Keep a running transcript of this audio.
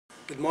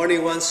Good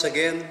morning once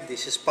again.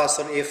 This is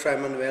Pastor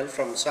Ephraim Manuel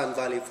from Sun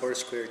Valley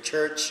Foursquare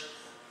Church.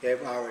 We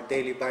have our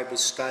daily Bible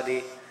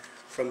study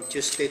from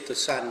Tuesday to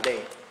Sunday.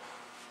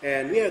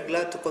 And we are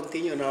glad to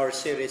continue on our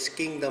series,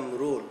 Kingdom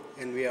Rule.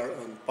 And we are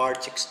on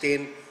part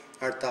 16.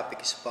 Our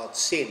topic is about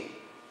sin.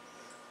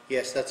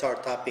 Yes, that's our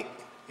topic.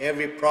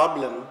 Every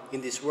problem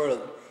in this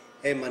world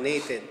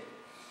emanated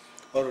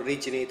or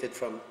originated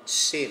from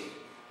sin.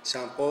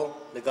 Example,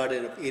 the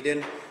Garden of Eden.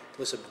 It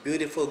was a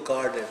beautiful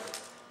garden.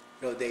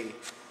 They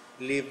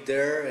lived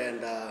there,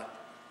 and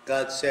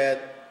God said,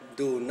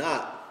 do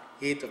not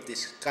eat of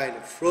this kind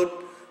of fruit,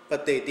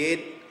 but they did,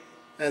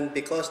 and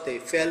because they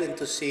fell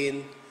into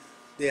sin,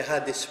 they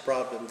had this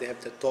problem. They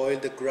have to toil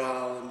the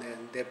ground,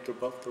 and they have to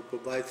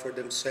provide for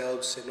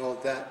themselves and all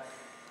that.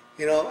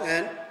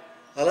 And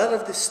a lot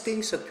of these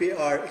things that we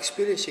are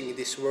experiencing in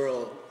this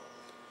world,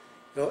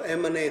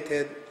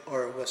 emanated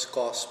or was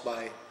caused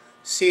by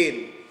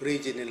sin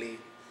originally.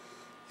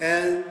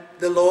 And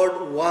the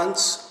Lord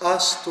wants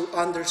us to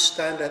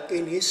understand that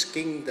in His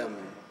kingdom,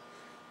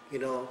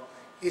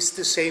 it's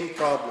the same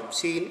problem.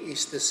 Sin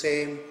is the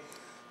same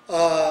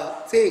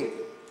thing.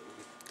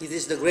 It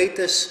is the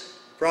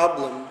greatest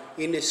problem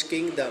in His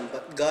kingdom.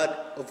 But God,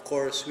 of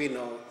course, we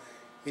know,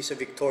 is a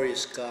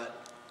victorious God.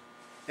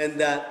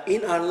 And that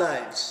in our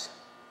lives,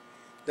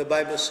 the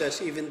Bible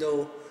says, even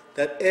though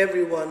that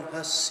everyone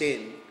has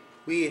sinned,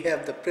 we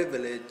have the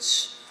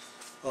privilege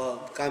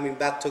of coming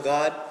back to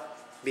God,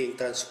 being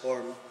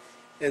transformed,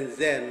 and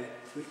then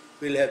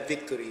we'll have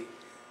victory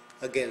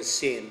against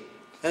sin.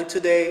 And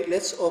today,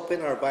 let's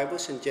open our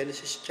Bibles in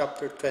Genesis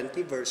chapter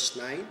 20, verse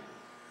 9.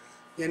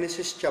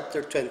 Genesis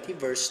chapter 20,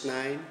 verse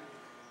 9,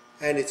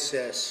 and it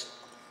says,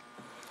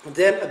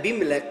 Then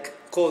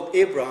Abimelech called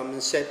Abraham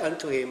and said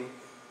unto him,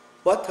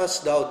 What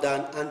hast thou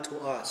done unto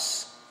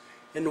us?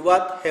 And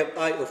what have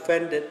I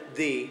offended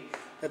thee,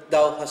 that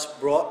thou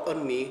hast brought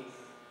on me,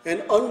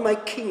 and on my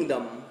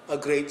kingdom, a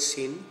great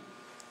sin?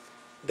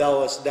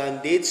 Thou hast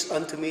done deeds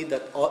unto me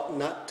that ought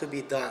not to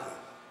be done.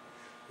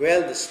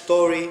 Well, the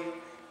story,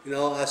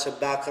 as a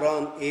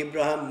background,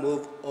 Abraham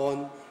moved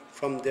on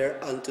from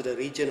there unto the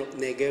region of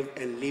Negev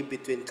and lived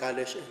between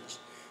Kadesh and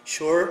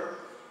Shur.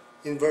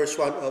 In verse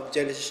 1 of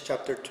Genesis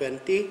chapter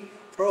 20,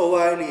 for a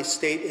while he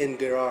stayed in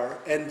Gerar,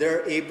 and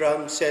there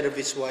Abraham said of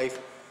his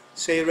wife,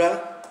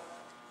 Sarah,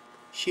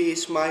 she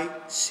is my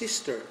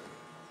sister.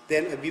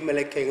 Then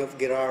Abimelech, king of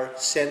Gerar,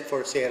 sent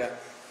for Sarah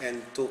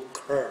and took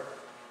her.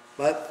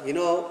 But,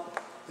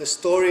 the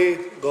story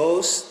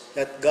goes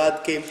that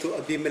God came to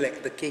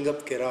Abimelech, the king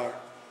of Gerar,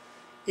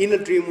 in a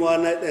dream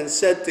one night and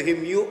said to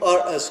him, You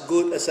are as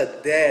good as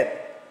a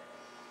dead.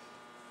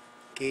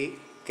 Okay,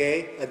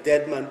 a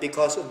dead man,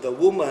 because of the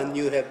woman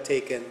you have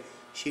taken.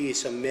 She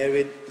is a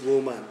married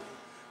woman.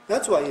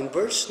 That's why in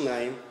verse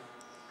 9,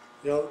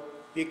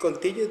 we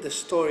continue the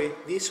story.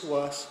 This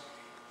was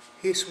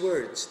his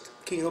words,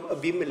 king of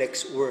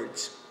Abimelech's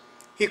words.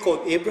 He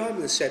called Abraham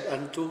and said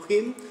unto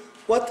him,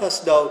 What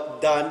hast thou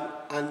done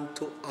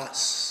unto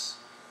us?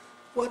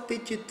 What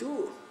did you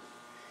do?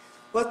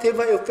 What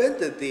have I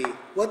offended thee?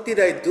 What did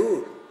I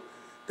do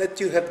that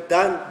you have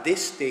done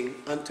this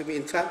thing unto me?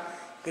 In fact,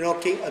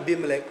 King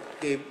Abimelech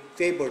gave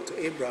favor to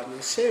Abraham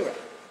and Sarah.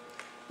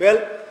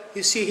 Well,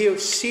 you see here,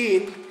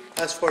 sin,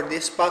 as for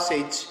this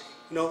passage,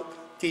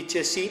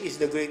 teaches sin is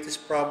the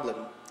greatest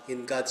problem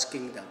in God's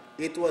kingdom.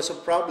 It was a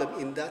problem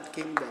in that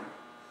kingdom.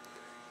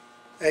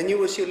 And you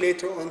will see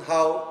later on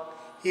how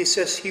he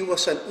says he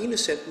was an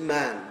innocent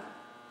man.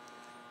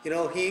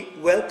 He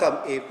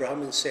welcomed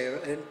Abraham and Sarah,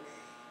 and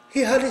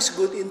he had his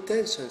good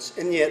intentions.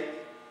 And yet,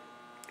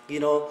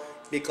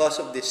 because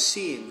of the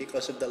sin,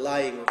 because of the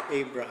lying of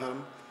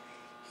Abraham,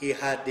 he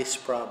had this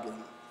problem.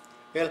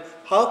 Well,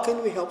 how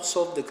can we help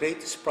solve the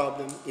greatest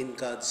problem in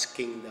God's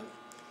kingdom?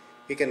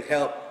 We can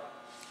help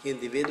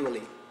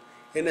individually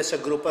and as a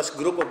group of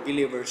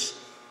believers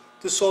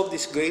to solve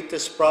this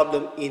greatest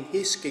problem in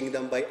His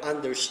kingdom by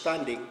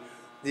understanding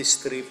these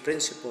three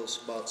principles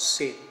about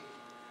sin.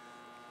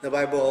 The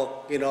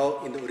Bible, in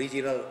the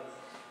original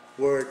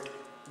word,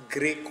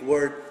 Greek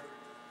word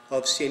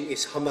of sin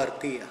is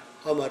hamartia.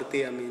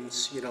 Hamartia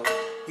means,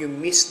 you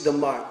miss the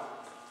mark.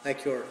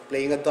 Like you're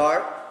playing a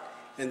dart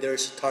and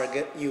there's a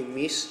target, you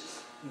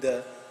miss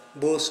the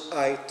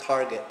bullseye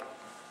target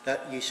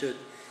that you should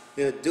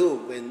do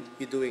when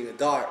you're doing a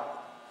dart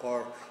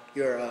or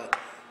you're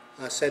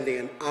sending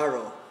an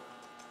arrow.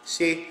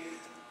 See,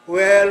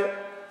 well,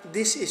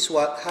 this is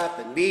what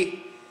happened.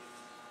 We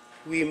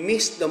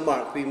miss the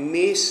mark. We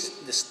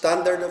miss the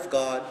standard of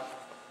God,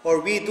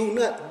 or we do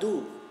not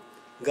do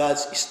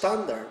God's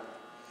standard.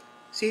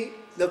 See,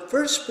 the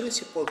first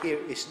principle here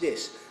is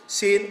this.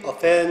 Sin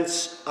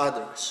offends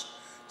others.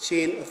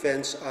 Sin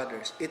offends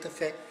others. It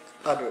affects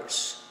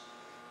others.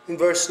 In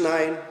verse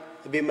 9,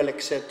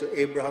 Abimelech said to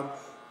Abraham,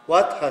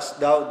 What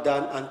hast thou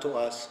done unto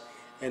us,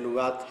 and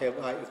what have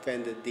I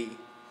offended thee?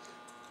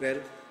 Well,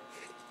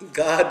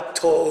 God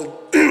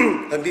told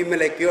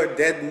Abimelech, you're a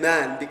dead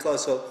man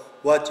because of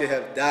what you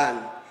have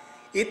done.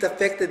 It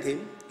affected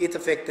him. It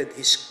affected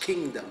his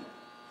kingdom.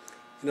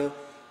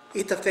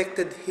 it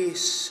affected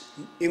his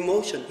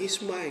emotion,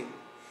 his mind,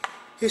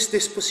 his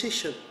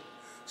disposition,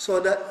 so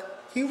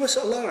that he was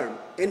alarmed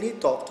and he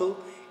talked to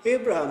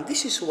Abraham.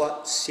 This is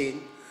what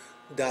sin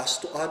does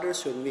to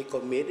others. When we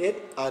commit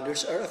it,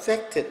 others are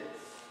affected.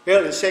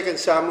 Well, in 2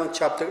 Samuel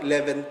chapter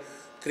 11,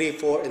 3,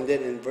 4, and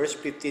then in verse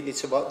 15,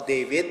 it's about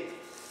David.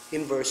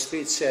 In verse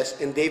 3, it says,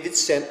 "And David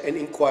sent and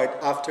inquired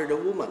after the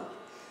woman.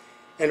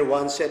 And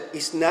one said,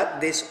 Is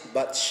not this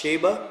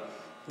Bathsheba,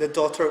 the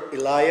daughter of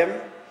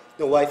Eliam,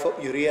 the wife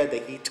of Uriah the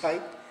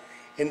Hittite?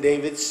 And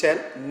David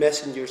sent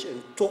messengers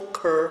and took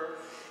her,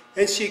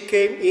 and she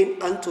came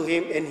in unto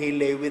him, and he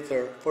lay with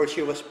her, for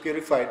she was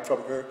purified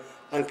from her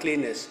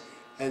uncleanness,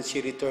 and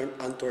she returned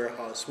unto her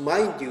house."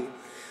 Mind you,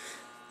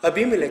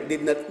 Abimelech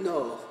did not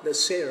know that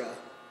Sarah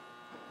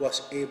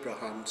was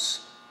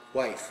Abraham's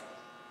wife.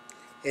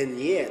 And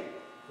yet,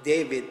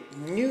 David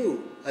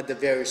knew at the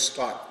very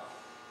start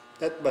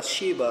that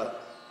Bathsheba,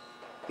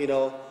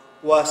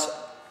 was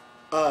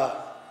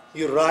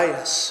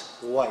Uriah's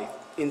wife.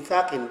 In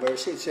fact, in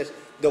verse 8, it says,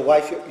 the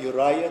wife of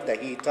Uriah the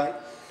Hittite.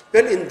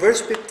 Well, in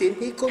verse 15,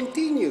 he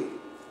continued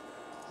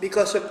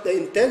because of the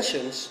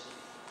intentions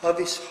of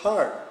his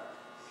heart.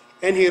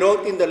 And he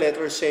wrote in the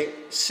letter saying,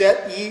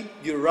 "Set ye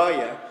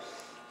Uriah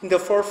in the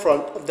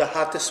forefront of the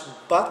hottest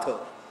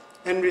battle,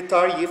 and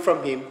retire ye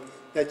from him,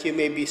 that ye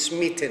may be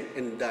smitten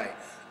and die."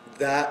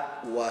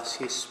 That was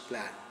his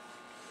plan.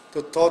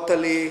 To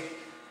totally,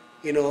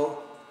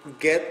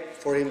 get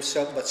for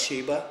himself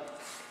Bathsheba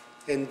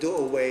and do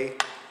away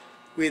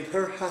with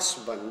her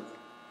husband,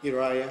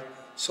 Uriah,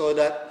 so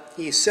that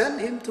he sent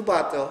him to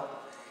battle.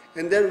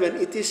 And then when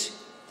it is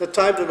the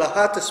time of the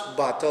hottest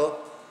battle,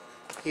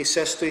 he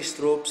says to his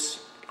troops,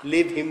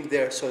 leave him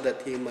there so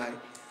that he might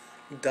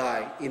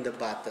die in the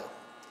battle.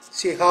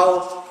 See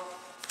how,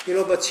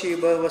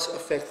 Bathsheba was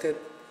affected.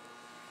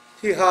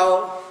 See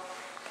how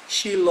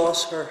she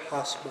lost her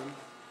husband.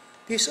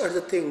 These are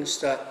the things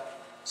that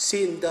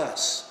sin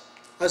does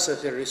as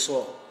a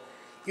result.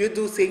 You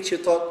do things you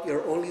thought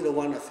you're only the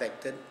one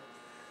affected,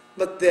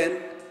 but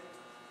then,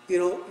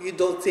 you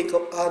don't think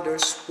of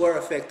others who are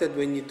affected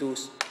when you do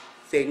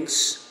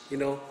things,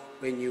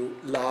 when you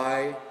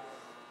lie,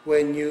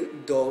 when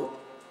you don't,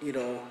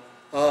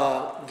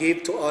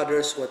 give to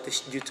others what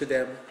is due to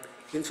them.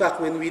 In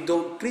fact, when we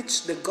don't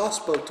preach the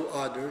gospel to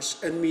others,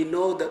 and we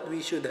know that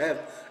we should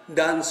have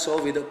done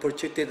so with the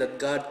opportunity that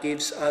God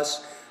gives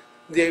us,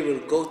 they will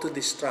go to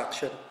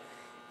destruction.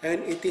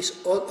 And it is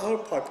on our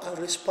part, our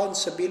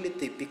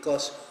responsibility,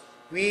 because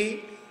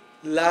we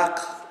lack,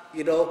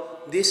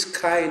 this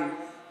kind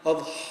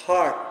of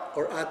heart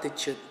or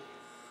attitude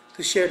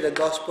to share the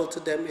gospel to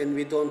them, and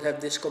we don't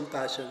have this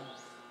compassion.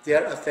 They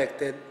are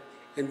affected,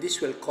 and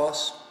this will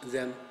cause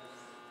them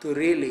to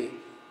really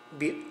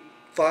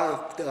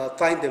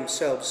find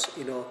themselves,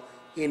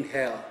 in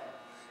hell.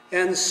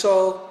 And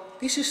so,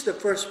 this is the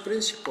first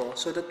principle,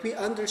 so that we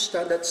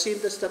understand that sin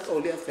does not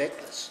only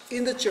affect us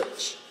in the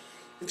church.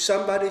 If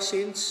somebody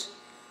sins,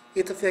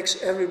 it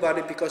affects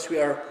everybody because we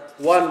are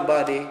one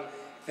body.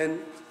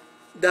 And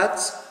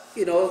that's,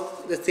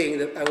 the thing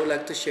that I would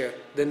like to share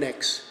the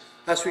next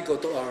as we go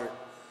to our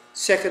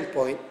second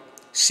point.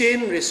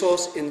 Sin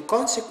results in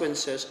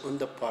consequences on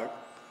the part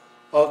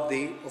of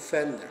the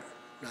offender.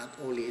 Not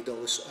only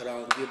those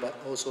around you, but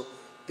also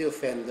the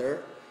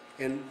offender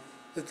and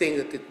the thing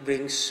that it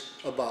brings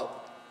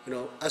about,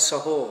 as a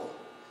whole.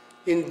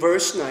 In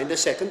verse 9, the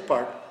second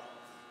part,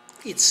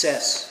 it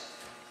says,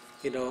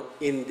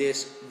 in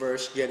this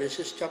verse,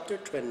 Genesis chapter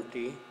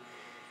 20,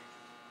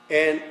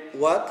 "And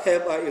what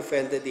have I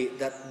offended thee,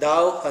 that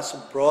thou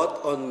hast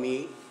brought on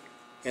me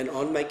and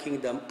on my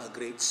kingdom a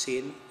great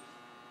sin?"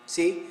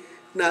 See,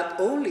 not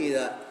only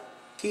that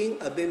King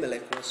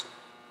Abimelech was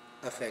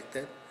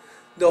affected,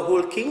 the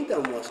whole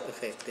kingdom was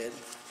affected,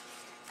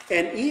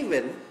 and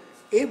even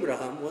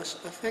Abraham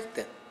was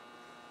affected.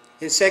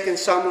 In 2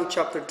 Samuel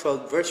chapter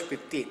 12, verse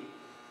 15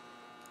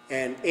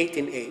 and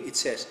 18a, it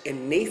says,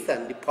 "And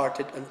Nathan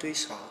departed unto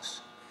his house,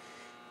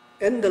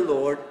 and the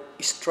Lord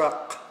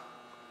struck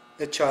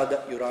the child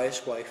that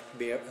Uriah's wife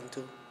bare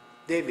unto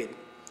David,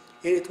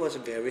 and it was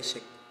very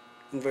sick."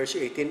 In verse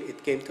 18,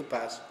 "It came to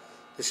pass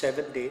the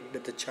seventh day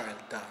that the child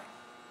died."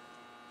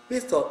 We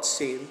thought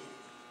sin,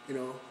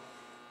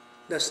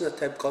 does not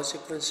have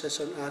consequences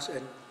on us,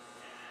 and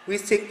we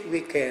think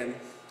we can,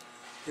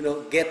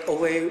 get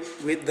away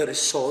with the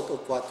result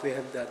of what we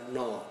have done.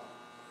 No.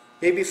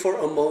 Maybe for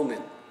a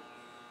moment,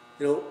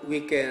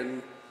 we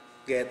can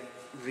get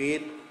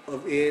rid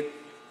of it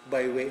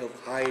by way of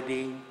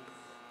hiding,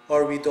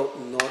 or we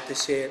don't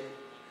notice it.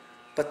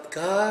 But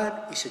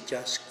God is a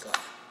just God.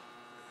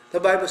 The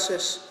Bible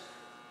says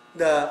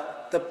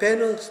the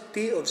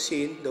penalty of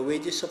sin, the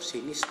wages of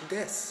sin, is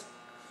death.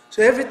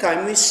 So every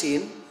time we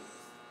sin,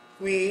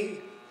 we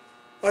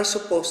are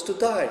supposed to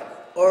die,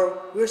 or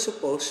we're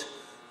supposed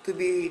to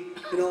be,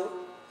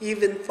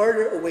 even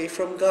further away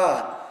from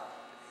God.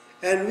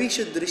 And we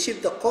should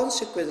receive the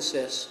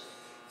consequences.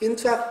 In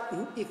fact,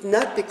 if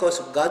not because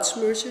of God's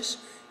mercies,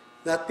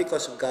 not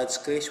because of God's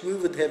grace, we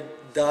would have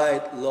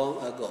died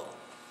long ago.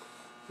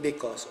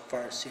 because of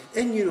our sin.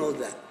 And you know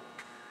that.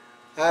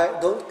 I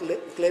don't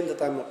claim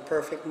that I'm a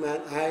perfect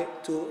man. I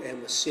too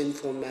am a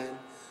sinful man,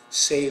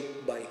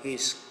 saved by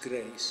His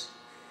grace.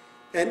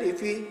 And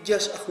if we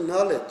just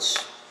acknowledge,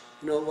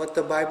 what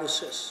the Bible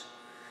says,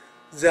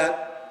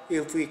 that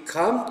if we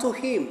come to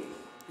Him,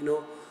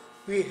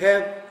 we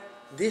have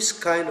this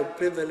kind of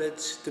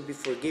privilege to be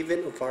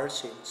forgiven of our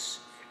sins.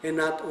 And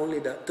not only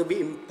that, to be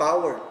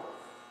empowered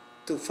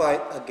to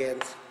fight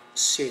against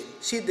sin.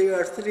 See, there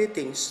are three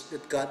things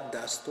that God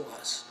does to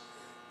us.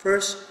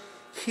 First,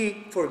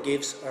 He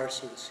forgives our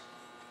sins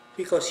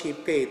because He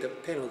paid the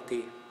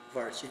penalty of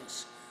our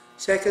sins.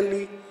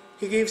 Secondly,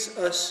 He gives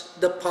us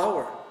the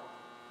power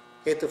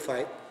to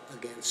fight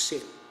against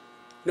sin.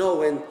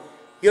 When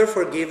you're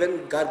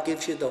forgiven, God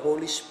gives you the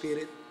Holy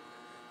Spirit,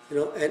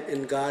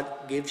 and God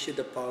gives you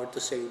the power to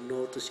say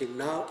no to sin.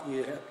 Now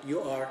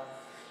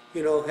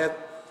have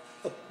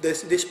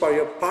this power.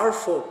 You're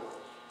powerful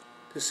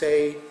to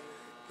say,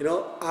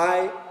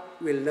 I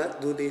will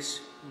not do this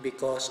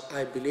because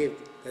I believe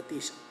that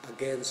is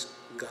against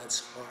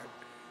God's heart.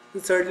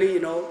 And thirdly,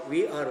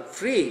 we are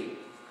free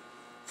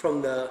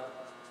from the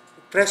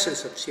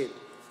presence of sin.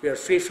 We are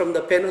free from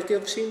the penalty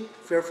of sin.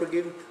 We are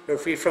forgiven. We are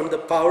free from the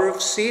power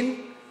of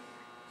sin.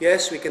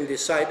 Yes, we can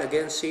decide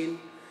against sin.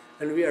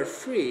 And we are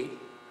free,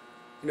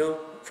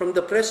 from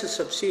the presence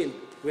of sin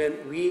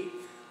when we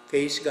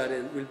face God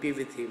and will be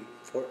with Him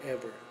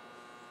forever.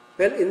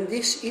 Well, in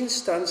this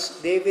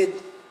instance, David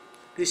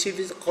received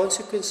the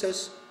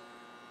consequences.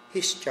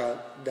 His child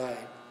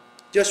died.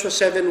 Joshua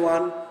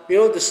 7:1,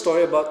 the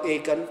story about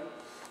Achan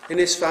and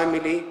his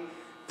family.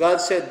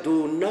 God said,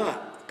 do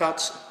not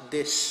touch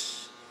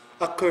this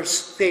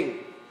accursed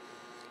thing.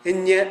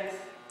 And yet,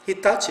 he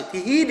touched it.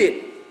 He hid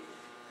it.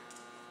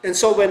 And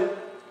so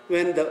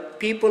when the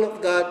people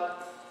of God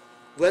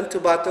went to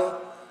battle,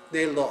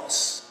 they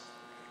lost.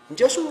 And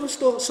Joshua was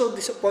so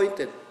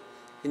disappointed.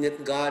 And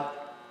yet God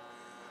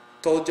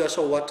told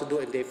Joshua what to do,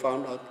 and they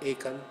found out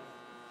Achan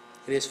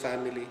and his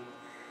family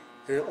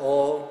and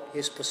all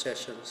his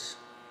possessions,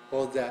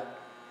 all that.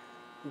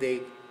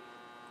 They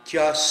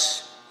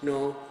just,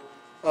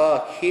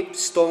 heaped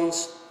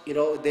stones,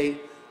 they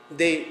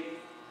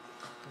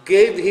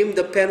gave him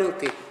the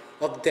penalty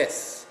of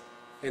death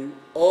and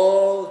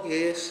all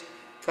his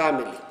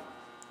family.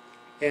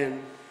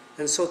 And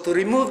so to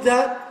remove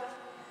that,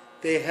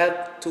 they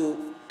had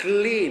to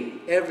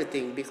clean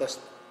everything because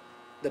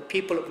the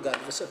people of God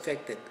was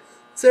affected.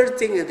 Third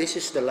thing, and this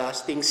is the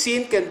last thing,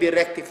 sin can be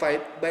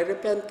rectified by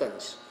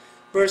repentance.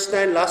 Verse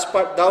 9, last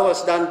part, thou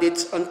hast done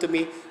deeds unto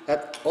me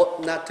that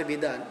ought not to be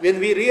done. When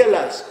we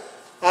realize,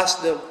 as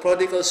the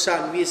prodigal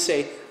son, we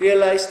say,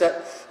 realize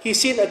that he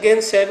sinned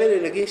against heaven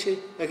and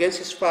against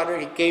his father.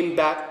 He came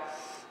back,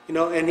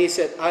 and he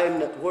said, I am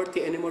not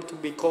worthy anymore to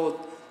be called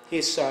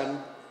his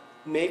son.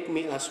 Make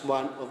me as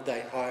one of thy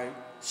hired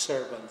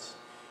servants.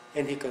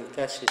 And he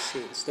confessed his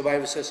sins. The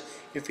Bible says,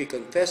 if we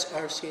confess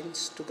our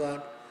sins to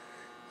God,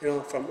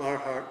 from our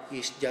heart, He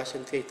is just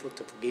and faithful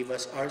to forgive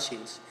us our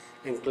sins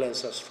and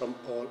cleanse us from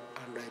all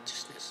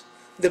unrighteousness.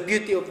 The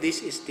beauty of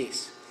this is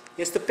this.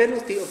 Yes, the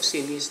penalty of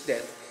sin is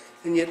death,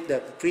 and yet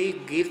the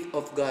free gift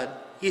of God,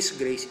 His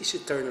grace, is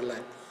eternal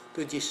life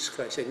through Jesus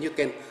Christ. And you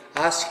can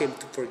ask Him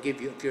to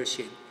forgive you of your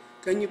sin.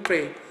 Can you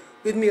pray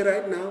with me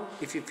right now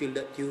if you feel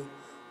that you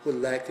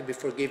would like to be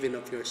forgiven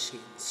of your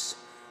sins?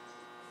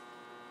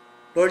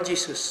 Lord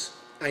Jesus,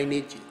 I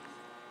need you.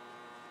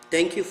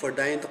 Thank you for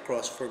dying on the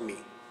cross for me.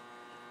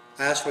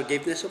 I ask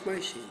forgiveness of my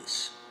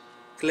sins.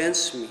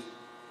 Cleanse me.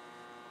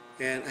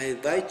 And I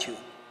invite you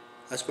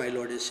as my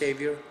Lord and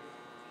Savior.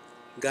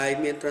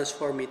 Guide me and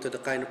transform me to the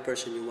kind of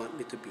person you want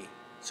me to be,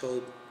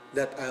 so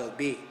that I'll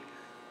be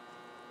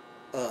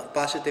a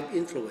positive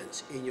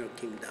influence in your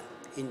kingdom.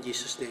 In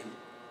Jesus' name,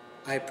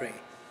 I pray.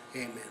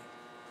 Amen.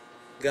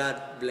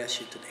 God bless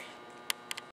you today.